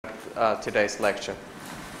today's lecture.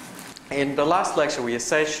 In the last lecture, we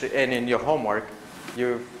essentially, and in your homework,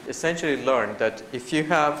 you essentially learned that if you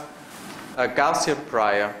have a Gaussian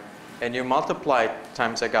prior and you multiply it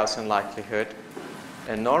times a Gaussian likelihood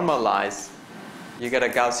and normalize, you get a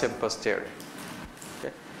Gaussian posterior.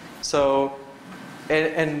 Okay? So,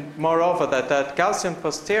 and moreover, that Gaussian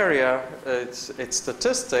posterior, its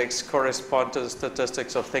statistics correspond to the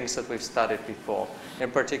statistics of things that we've studied before.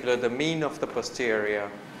 In particular, the mean of the posterior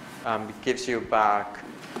gives you back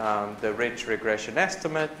the ridge regression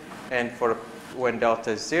estimate, and for when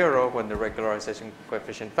delta is 0, when the regularization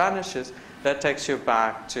coefficient vanishes, that takes you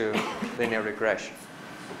back to linear regression.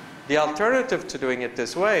 The alternative to doing it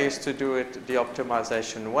this way is to do it the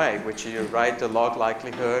optimization way, which you write the log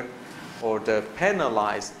likelihood or the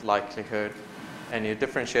penalized likelihood, and you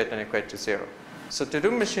differentiate and equate to 0. So to do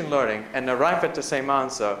machine learning and arrive at the same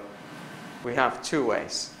answer, we have two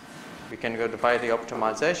ways. We can go by the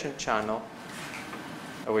optimization channel,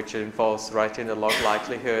 which involves writing the log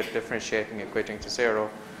likelihood, differentiating, equating to 0,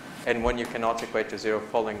 and when you cannot equate to 0,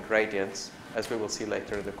 following gradients, as we will see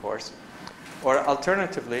later in the course. Or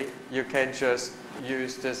alternatively, you can just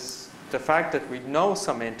use the fact that we know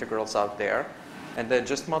some integrals out there, and then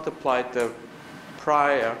just multiply the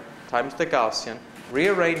prior times the Gaussian,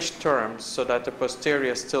 rearrange terms so that the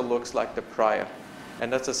posterior still looks like the prior.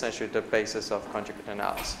 And that's essentially the basis of conjugate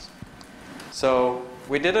analysis. So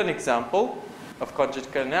we did an example of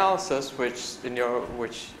conjugate analysis, which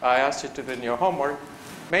I asked you to do in your homework,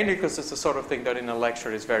 mainly because it's the sort of thing that in a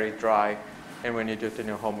lecture is very dry, and when you do it in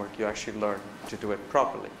your homework, you actually learn to do it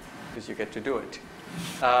properly, because you get to do it.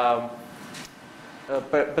 But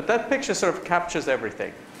that picture sort of captures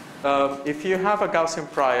everything. If you have a Gaussian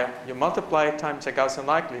prior, you multiply it times a Gaussian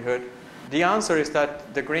likelihood, the answer is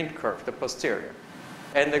that the green curve, the posterior.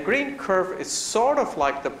 And the green curve is sort of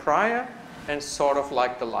like the prior and sort of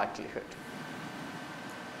like the likelihood.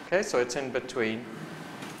 Okay, so it's in between.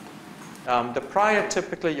 The prior,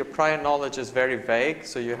 typically, your prior knowledge is very vague,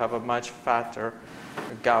 so you have a much fatter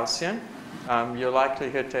Gaussian. Your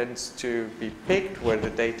likelihood tends to be picked where the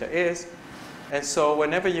data is. And so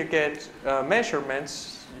whenever you get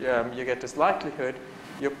measurements, you get this likelihood,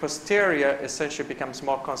 your posterior essentially becomes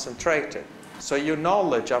more concentrated. So your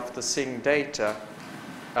knowledge after seeing data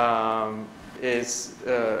has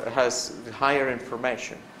higher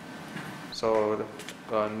information. So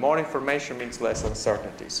more information means less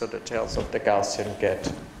uncertainty. So the tails of the Gaussian get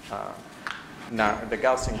the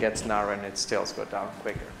Gaussian gets narrow and its tails go down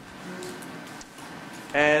quicker.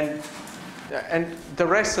 And the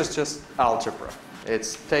rest is just algebra.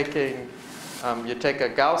 It's taking you take a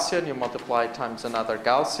Gaussian, you multiply it times another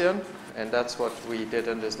Gaussian, and that's what we did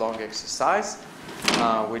in this long exercise.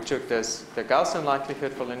 We took the Gaussian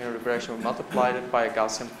likelihood for linear regression, we multiplied it by a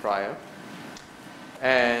Gaussian prior,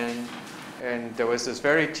 and there was this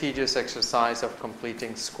very tedious exercise of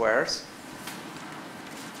completing squares.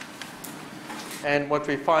 And what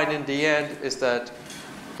we find in the end is that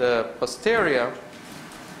the posterior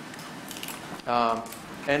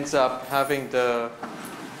ends up having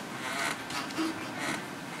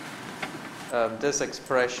this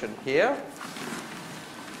expression here,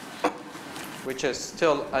 which is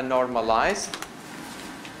still anormalized.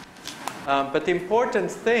 But the important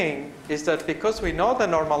thing is that because we know the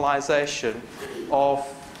normalization of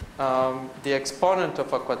the exponent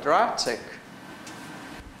of a quadratic,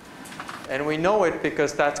 and we know it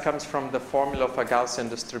because that comes from the formula of a Gaussian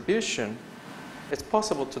distribution, it's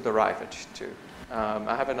possible to derive it too.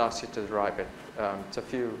 I haven't asked you to derive it.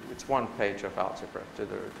 It's one page of algebra to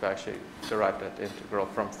actually derive that integral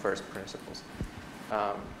from first principles.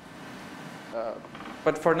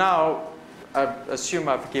 But for now, I assume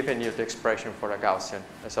I've given you the expression for a Gaussian,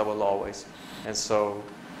 as I will always. And so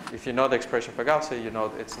if you know the expression for Gaussian, you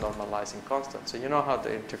know it's normalizing constant. So you know how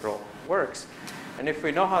the integral works. And if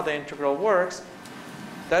we know how the integral works,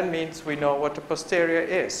 that means we know what the posterior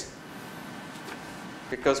is,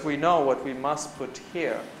 because we know what we must put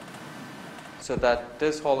here so that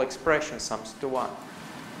this whole expression sums to 1.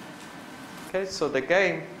 Okay, so the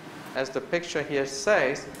game, as the picture here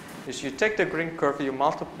says, is you take the green curve, you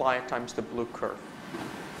multiply it times the blue curve.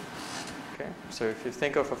 Okay, so if you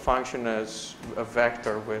think of a function as a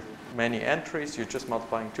vector with many entries, you're just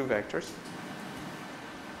multiplying two vectors.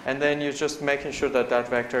 And then you're just making sure that that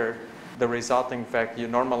vector, the resulting vector, you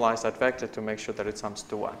normalize that vector to make sure that it sums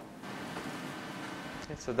to 1.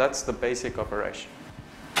 Okay, so that's the basic operation.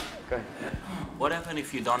 Okay. What happens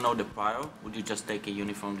if you don't know the prior? Would you just take a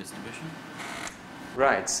uniform distribution?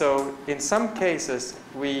 Right. So in some cases,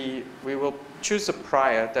 we will choose a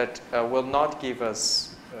prior that will not give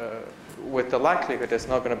us, with the likelihood it's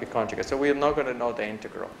not going to be conjugate. So we're not going to know the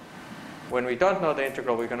integral. when we don't know the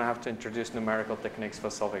integral, we're going to have to introduce numerical techniques for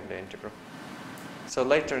solving the integral. So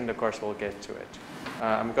later in the course, we'll get to it.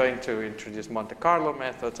 I'm going to introduce Monte Carlo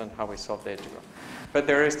methods and how we solve the integral. But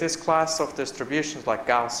there is this class of distributions like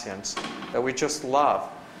Gaussians that we just love.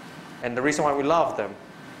 And the reason why we love them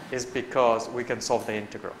is because we can solve the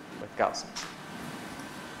integral with Gaussians.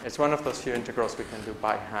 It's one of those few integrals we can do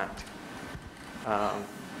by hand.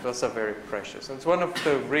 Those are very precious. And it's one of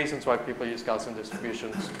the reasons why people use Gaussian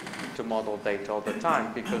distributions to model data all the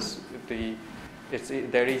time, because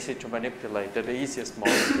they're easy to manipulate. They're the easiest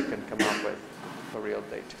models you can come up with for real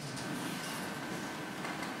data.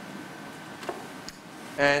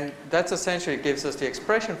 And that essentially gives us the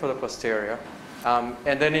expression for the posterior.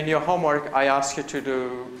 And then in your homework, I ask you to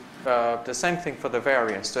do the same thing for the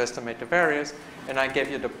variance, to estimate the variance. And I gave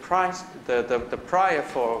you the prior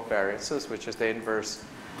for variances, which is the inverse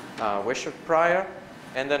Wishart prior.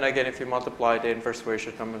 And then again, if you multiply the inverse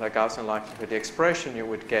Wishart number the Gaussian likelihood, the expression you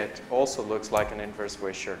would get also looks like an inverse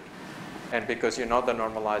Wishart. And because you know the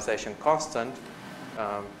normalization constant,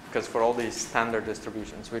 because for all these standard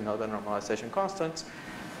distributions we know the normalization constants,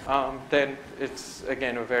 then it's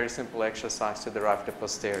again a very simple exercise to derive the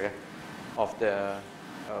posterior of the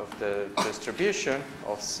distribution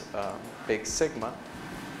of big sigma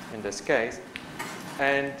in this case.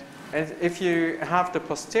 And if you have the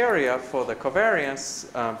posterior for the covariance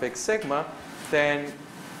big sigma, then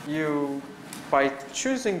you, by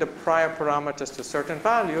choosing the prior parameters to certain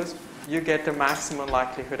values, you get the maximum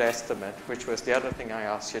likelihood estimate, which was the other thing I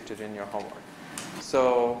asked you to do in your homework.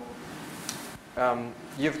 So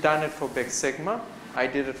you've done it for big sigma. I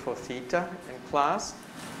did it for theta in class.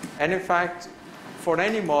 And in fact, for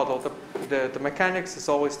any model, the mechanics is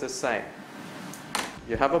always the same.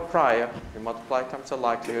 You have a prior, you multiply times the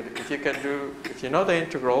likelihood. If you know the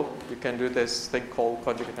integral, you can do this thing called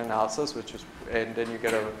conjugate analysis, and then you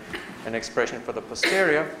get an expression for the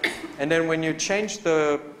posterior. And then when you change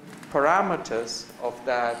the parameters of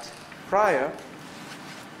that prior,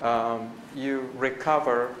 you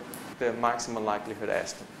recover the maximum likelihood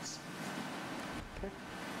estimates.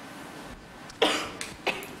 Okay?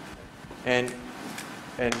 And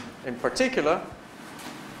in particular,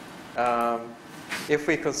 if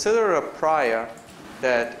we consider a prior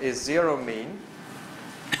that is zero mean,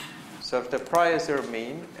 so if the prior is zero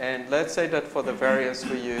mean, and let's say that for the variance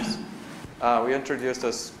we use, we introduce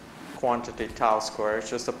this quantity tau square, it's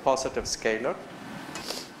just a positive scalar,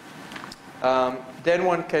 then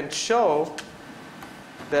one can show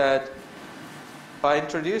that by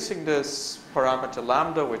introducing this parameter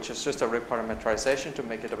lambda, which is just a reparametrization to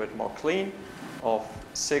make it a bit more clean, of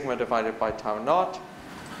sigma divided by tau naught,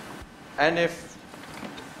 and if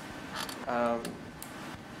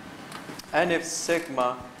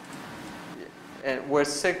sigma, where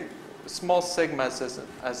small sigma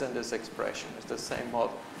as in this expression is the same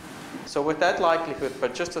model. So with that likelihood,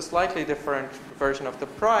 but just a slightly different version of the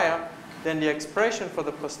prior, then the expression for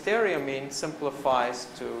the posterior mean simplifies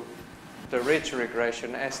to the ridge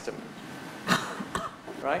regression estimate.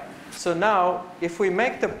 Right? So now, if we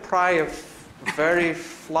make the prior very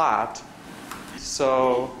flat,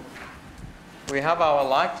 so we have our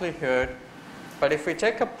likelihood, but if we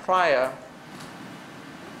take a prior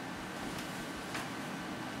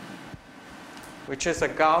which is a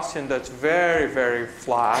Gaussian that's very, very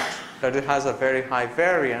flat, that it has a very high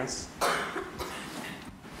variance.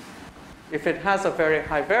 If it has a very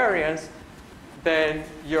high variance, then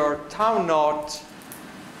your tau naught,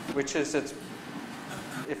 which is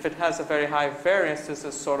if it has a very high variance, this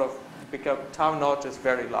is sort of, because tau naught is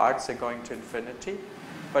very large, so going to infinity.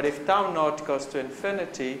 But if tau naught goes to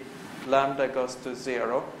infinity, lambda goes to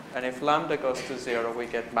 0. And if lambda goes to 0, we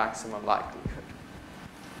get maximum likelihood.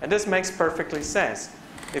 And this makes perfectly sense.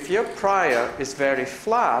 If your prior is very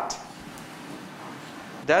flat,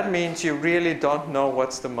 that means you really don't know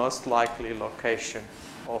what's the most likely location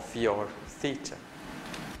of your theta.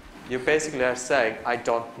 You basically are saying, I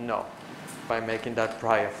don't know, by making that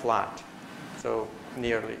prior flat. So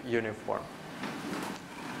nearly uniform.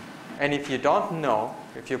 And if you don't know,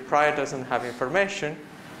 if your prior doesn't have information,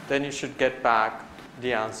 then you should get back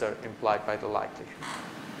the answer implied by the likelihood.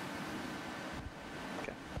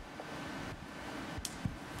 Okay.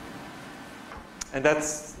 And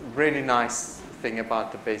that's really nice thing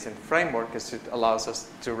about the Bayesian framework, is it allows us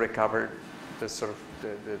to recover the sort of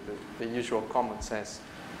the usual common sense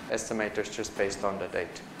estimators just based on the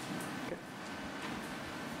data. Okay.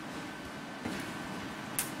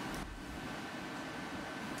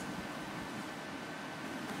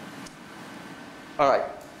 All right.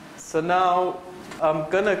 So now I'm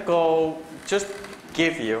going to just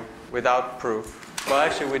give you, without proof, well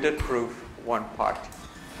actually we did prove one part.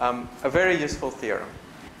 a very useful theorem.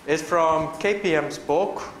 It's from KPM's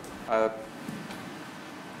book, I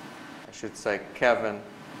should say Kevin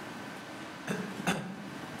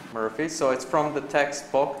Murphy. So it's from the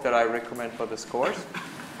textbook that I recommend for this course,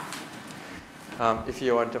 if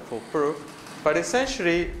you want a full proof. But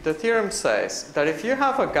essentially, the theorem says that if you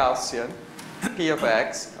have a Gaussian, P of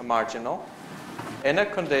x, a marginal, and a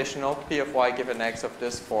conditional P of y given x of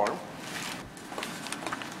this form,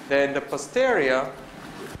 then the posterior,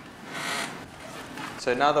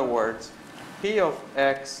 so in other words, P of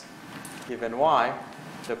x given y,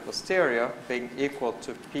 the posterior being equal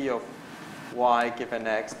to P of y given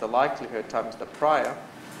x, the likelihood times the prior.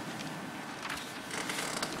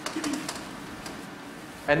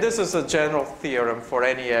 And this is a general theorem for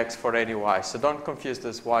any x for any y. So don't confuse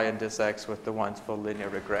this y and this x with the ones for linear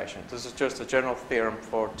regression. This is just a general theorem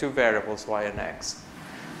for two variables, y and x.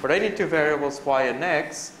 For any two variables, y and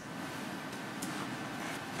x,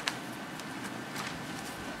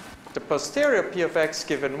 the posterior P of x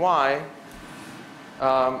given y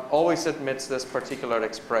always admits this particular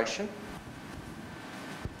expression.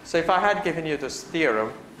 So if I had given you this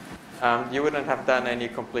theorem, you wouldn't have done any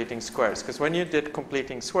completing squares. Because when you did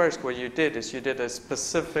completing squares, what you did is you did a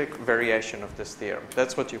specific variation of this theorem.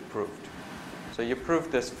 That's what you proved. So you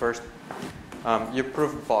proved this first. You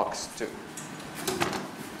proved box 2.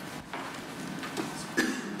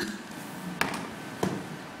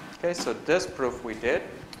 Okay, so this proof we did.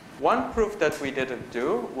 One proof that we didn't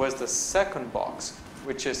do was the second box,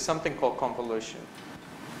 which is something called convolution.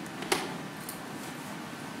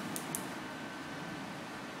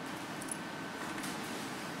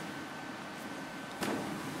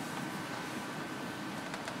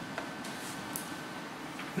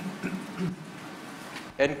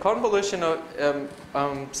 And convolution,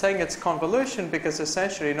 I'm saying it's convolution because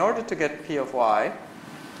essentially in order to get P of y,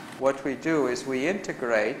 what we do is we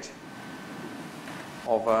integrate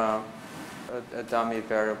over a dummy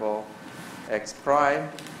variable x prime,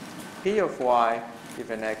 P of y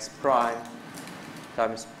given x prime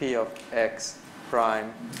times P of x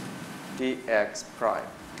prime dx prime.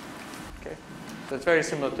 Okay? So it's very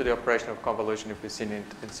similar to the operation of convolution if we've seen it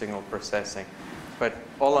in signal processing. But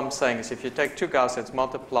all I'm saying is if you take two Gaussians,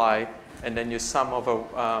 multiply, and then you sum over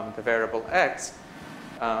the variable x,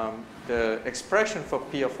 the expression for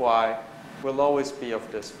P of y will always be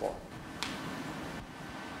of this form.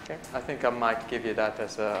 Okay? I think I might give you that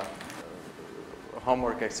as a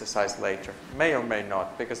homework exercise later. May or may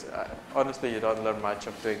not, because honestly you don't learn much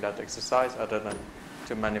of doing that exercise other than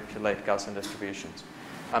to manipulate Gaussian distributions.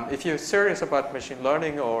 If you're serious about machine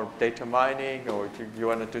learning or data mining, or you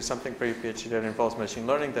want to do something for your PhD that involves machine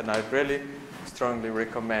learning, then I really strongly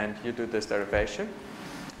recommend you do this derivation.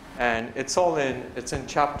 And it's in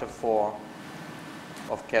chapter 4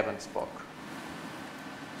 of Kevin's book.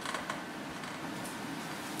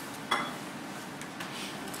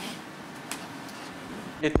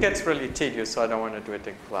 It gets really tedious, so I don't want to do it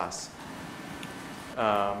in class.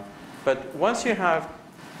 But once you have,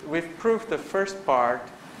 we've proved the first part,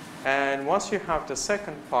 and once you have the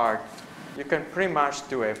second part, you can pretty much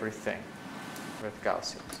do everything with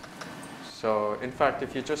Gaussians. So in fact,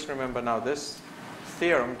 if you just remember now this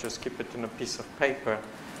theorem, just keep it in a piece of paper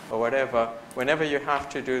or whatever, whenever you have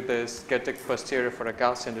to do this, get the posterior for a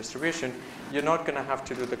Gaussian distribution, you're not going to have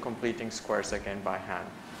to do the completing squares again by hand.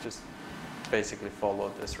 Just basically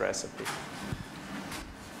follow this recipe.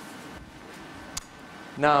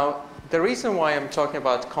 Now, the reason why I'm talking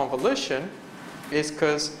about convolution is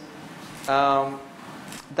because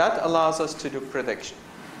that allows us to do prediction.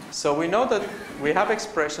 So we know that we have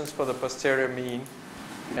expressions for the posterior mean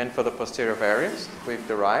and for the posterior variance we've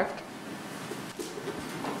derived.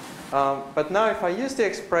 But now if I use the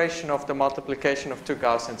expression of the multiplication of two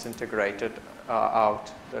Gaussians integrated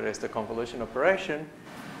out, that is the convolution operation,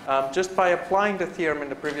 just by applying the theorem in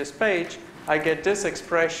the previous page, I get this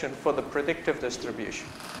expression for the predictive distribution.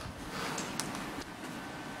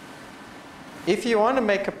 If you want to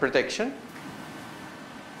make a prediction,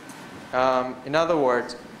 in other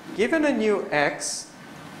words, given a new x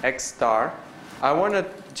star, I want to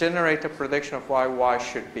generate a prediction of y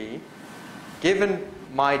should be, given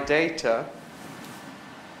my data,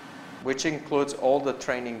 which includes all the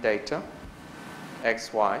training data,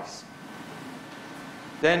 x, y's.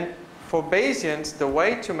 Then for Bayesians, the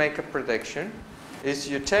way to make a prediction is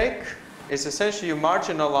essentially you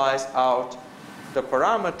marginalize out the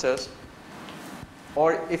parameters,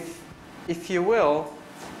 or if you will,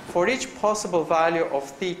 for each possible value of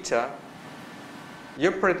theta,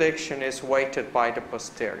 your prediction is weighted by the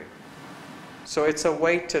posterior. So it's a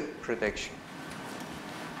weighted prediction.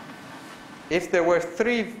 If there were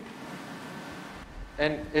 3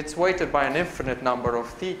 and it's weighted by an infinite number of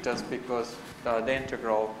thetas because the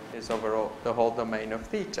integral is over the whole domain of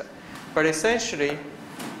theta. But essentially,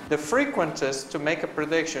 the frequentist, to make a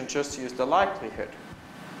prediction, just use the likelihood.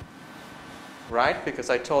 Right? Because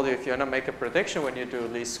I told you if you want to make a prediction when you do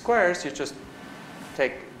least squares, you just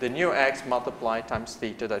take the new x multiplied times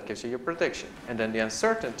theta, that gives you your prediction. And then the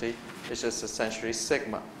uncertainty is just essentially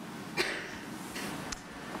sigma.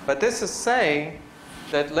 But this is saying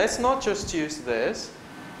that let's not just use this,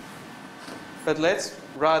 but let's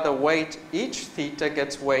rather weight each theta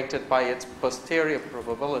gets weighted by its posterior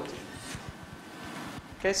probability.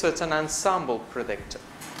 Okay, so it's an ensemble predictor.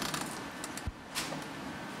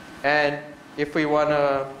 And if we want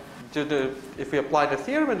to do if we apply the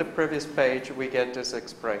theorem in the previous page, we get this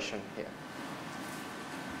expression here.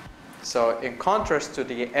 So in contrast to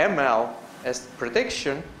the ML as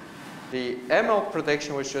prediction, the ML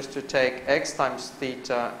prediction was just to take x times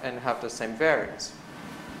theta and have the same variance.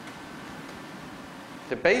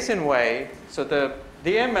 The Bayesian way, so the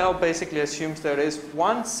ML basically assumes there is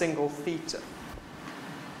one single theta.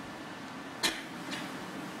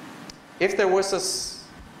 If there was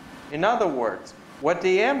in other words, what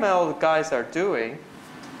the ML guys are doing,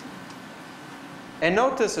 and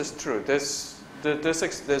note this is true, this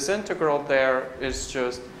integral there is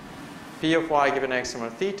just p of y given x over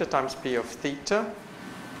theta times p of theta.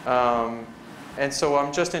 And so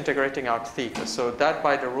I'm just integrating out theta. So that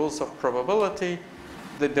by the rules of probability,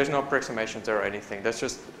 there's no approximations or anything. That's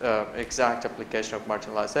just exact application of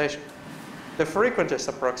marginalization. The frequentists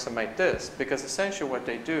approximate this because essentially what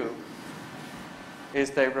they do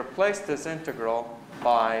is they replace this integral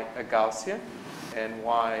by a Gaussian and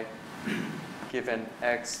y given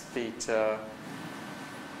x theta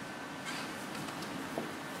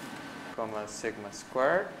comma sigma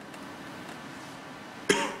squared.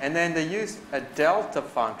 And then they use a delta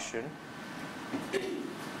function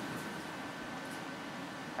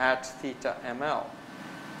at theta ml,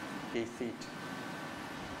 d theta.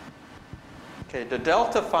 Okay, the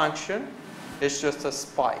delta function is just a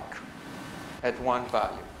spike at one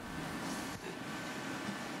value.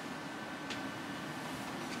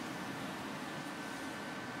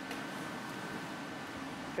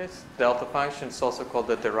 Okay, so delta function is also called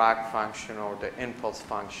the Dirac function or the impulse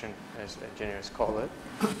function, as engineers call it.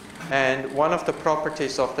 And one of the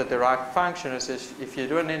properties of the Dirac function is if you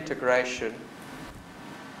do an integration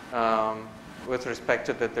with respect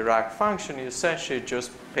to the Dirac function, you essentially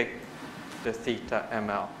just pick the theta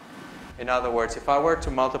ml. In other words, if I were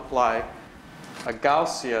to multiply a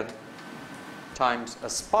Gaussian times a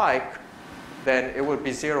spike, then it would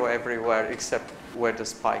be 0 everywhere except where the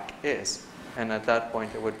spike is. And at that point,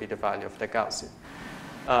 it would be the value of the Gaussian.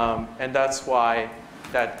 And that's why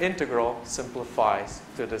that integral simplifies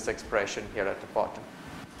to this expression here at the bottom.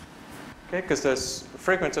 Okay, because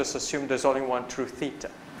frequentists assume there's only one true theta.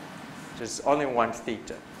 There's only one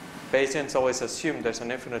theta. Bayesians always assume there's an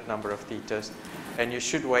infinite number of thetas, and you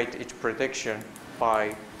should weight each prediction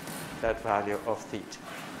by that value of theta.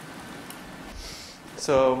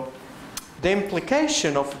 So the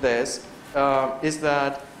implication of this is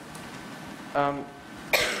that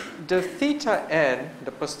the theta n,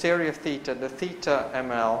 the posterior theta, the theta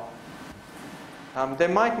ml, they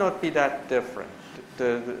might not be that different.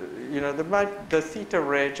 The theta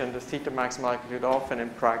ridge and the theta maximum likelihood often in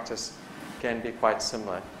practice can be quite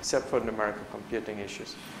similar, except for numerical computing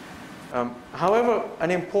issues. However, an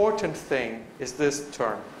important thing is this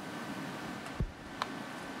term.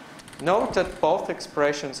 Note that both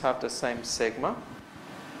expressions have the same sigma.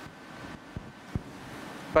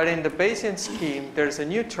 But in the Bayesian scheme, there's a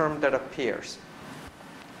new term that appears.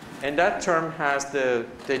 And that term has the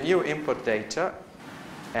new input data,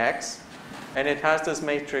 x, and it has this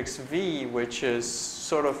matrix V, which is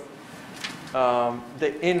sort of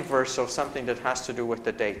the inverse of something that has to do with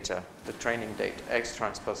the data, the training data, x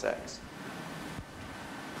transpose x.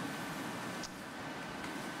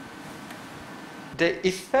 The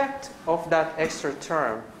effect of that extra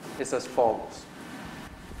term is as follows.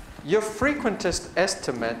 Your frequentist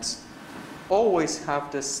estimates always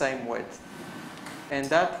have the same width, and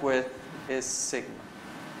that width is sigma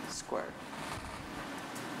squared.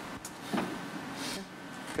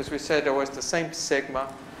 Because we said there was the same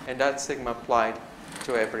sigma, and that sigma applied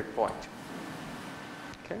to every point.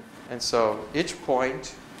 Okay? And so each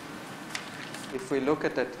point, if we look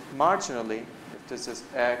at it marginally, if this is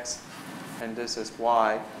x and this is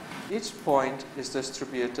y, each point is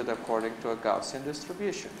distributed according to a Gaussian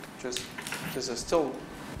distribution. This is still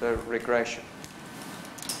the regression.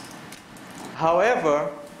 However,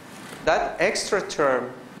 that extra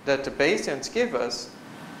term that the Bayesians give us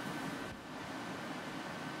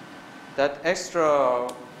that extra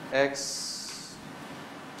x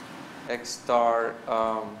star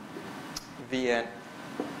Vn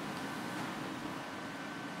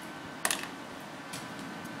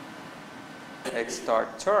x star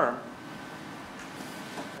term,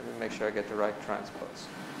 let me make sure I get the right transpose.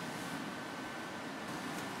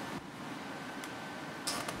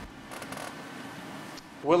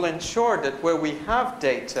 Will ensure that where we have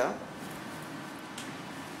data,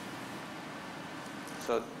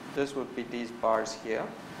 so this would be these bars here,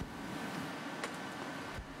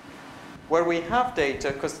 where we have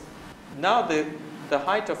data, because now the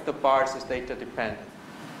height of the bars is data dependent.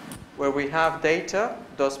 Where we have data,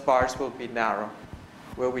 those bars will be narrow.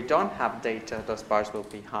 Where we don't have data, those bars will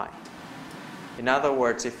be high. In other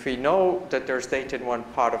words, if we know that there's data in one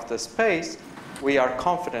part of the space, we are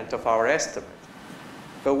confident of our estimate.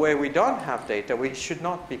 But where we don't have data, we should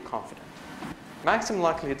not be confident. Maximum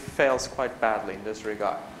likelihood fails quite badly in this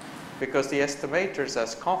regard, because the estimator is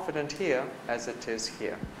as confident here as it is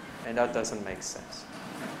here, and that doesn't make sense.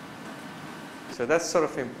 So that's sort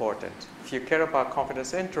of important. If you care about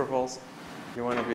confidence intervals, you want to be